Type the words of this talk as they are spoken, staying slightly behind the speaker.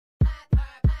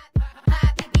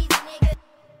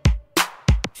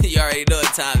already know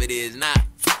what time it is. Nah,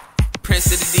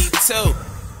 Prince of the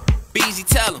D2. B-z,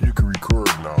 tell him. You can record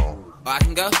now. Oh, I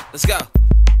can go? Let's go.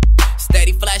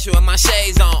 Steady flashing with my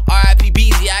shades on. R.I.P.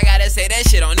 B-z, I gotta say that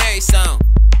shit on every song.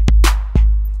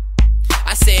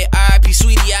 I said R.I.P.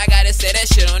 Sweetie, I gotta say that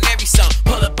shit on every song.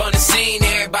 Pull up on the scene,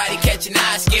 everybody catching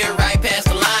eyes, scared right past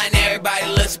the line. Everybody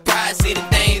look surprised, see the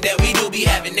things that we do be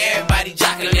having. Everybody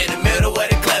jocking in the middle of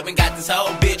the club and got this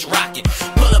whole bitch rocking.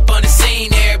 Pull up on the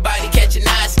scene, everybody catching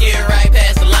eyes, scared right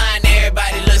past the line.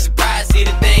 Everybody look surprised, see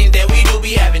the things that we do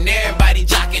be having. Everybody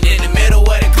jocking in the middle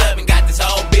of the club and got this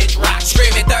whole bitch rocking.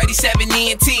 Screaming 37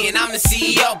 ENT and I'm the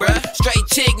CEO, bruh. Straight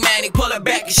chick, man, pull her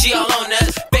back and she all on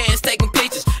us. Fans taking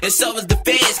pictures and so was the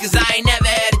feds, cause I ain't never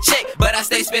had a chick, but I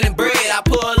stay spinning bread. I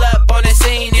pull up on the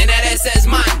scene and that SS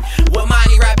money. With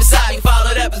money right beside me,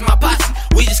 followed up is my posse.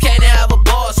 We just can't have a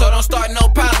ball, so don't start no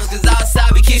problems, cause outside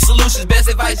we keep solutions. Best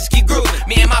advice, just keep grooving.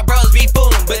 Me and my bros be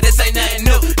fooling, but this ain't nothing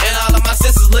new. And all of my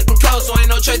sisters looking close, so ain't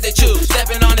no choice they choose.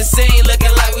 Stepping on the scene,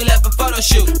 looking like we left a photo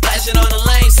shoot. Flashing on the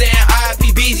lane, saying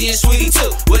R.I.P. B-z and Sweetie too.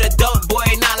 With a dope boy,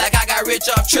 not like I got rich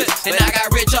off trips, and I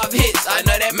got rich off hits. I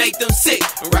know that make them sick.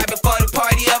 And right before the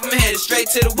party up, I'm headed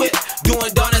straight to the whip, doing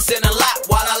donuts in a lot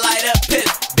while I light up piss.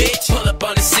 Bitch, pull up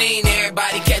on the scene,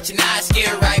 everybody catching eyes,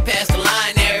 scared right past the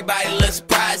line. Everybody look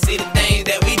surprised, see the things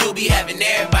that we do be having.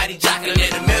 Everybody jocking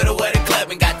in the middle of the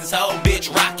club and got this whole bitch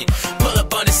rocking. Pull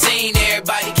up on the scene,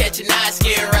 everybody catching eyes,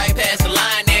 scared right past the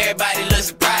line. Everybody look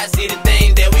surprised, see the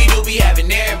things that we do be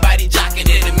having. Everybody jocking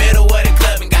in the middle of the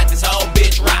club and got this whole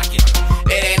bitch rocking.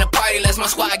 It ain't a party unless my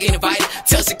squad get invited.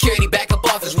 Tell security back up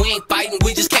office, we ain't fighting,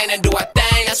 we just can't undo our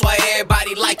thing. That's why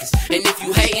everybody like us. And if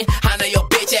you hating, I know your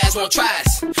bitch ass won't try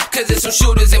us, cause there's some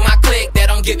shooters in my clique that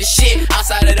don't give a shit.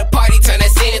 Outside of the party, turn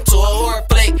that scene into a horror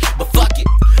flick. But fuck it,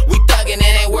 we thuggin'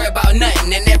 and ain't worried about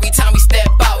nothing. And every time we step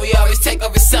out, we always take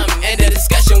over something. End of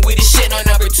discussion, we the shit on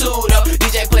number 2 though.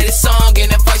 DJ play the song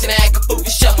and the first and act a fool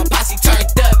for sure. My posse turned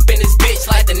up in this bitch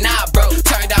like the nah, bro.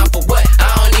 Turned down for what? I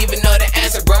don't even know the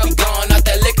answer, bro. We going off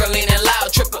that liquor, leaning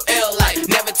loud, triple L like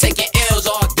never taking L's,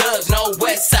 all dubs, no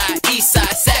west side, east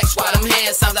side, sax. While them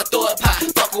hand sounds I throw up high.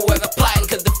 Fuck whoever plotting,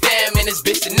 cause the fam in this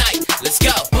bitch tonight. Let's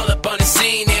go. Pull up on the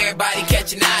scene, everybody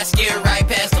catching eyes, scared right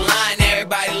past the line.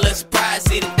 Everybody look surprised,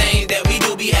 see the things that we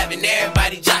do be having.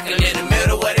 Everybody jocking in the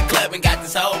middle of the club and got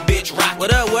this whole bitch rocking.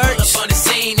 What up, works? Pull up on the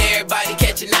scene, everybody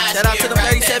catching eyes. Shout out to them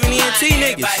 37 ENT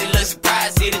niggas. Everybody look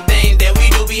surprised, see the things that we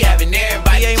do be having.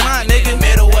 Everybody ain't mine, jocking in nigga. the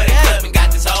middle of the club and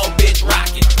got this whole bitch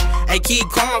rocking. Hey, keep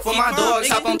calm for my dogs,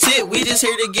 hop on tip. We just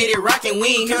here to get it rockin'.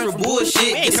 We ain't here for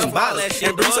bullshit. Get some bottles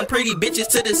and bring some pretty bitches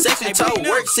to the section. Toe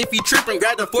works if you trippin',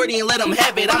 grab the 40 and let them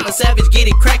have it. I'm a savage, get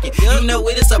it crackin'. You know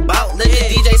what it's about. Let the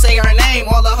DJ say our name,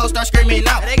 all the hoes start screaming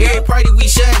out. Every party we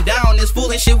shutting down, this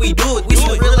foolish shit we do it. We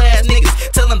some real ass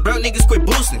niggas, tell them broke niggas quit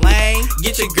boosting. Lame,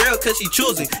 get your girl cause she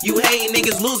choosing. You hating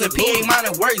niggas losing, P ain't mine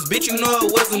works. Bitch, you know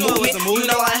it was a movement. You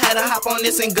know I had to hop on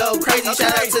this and go crazy.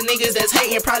 Shout out to niggas that's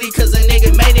hating, probably cause a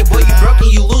nigga made it. Boy, you broke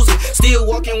and you losing, still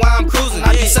walking while I'm cruising.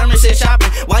 I be Somerset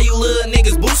shopping, while you little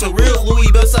niggas boosting. Real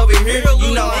Louis belts over here,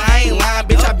 you know I ain't lying,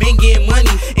 bitch, I been getting money,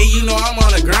 and you know I'm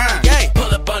on the grind.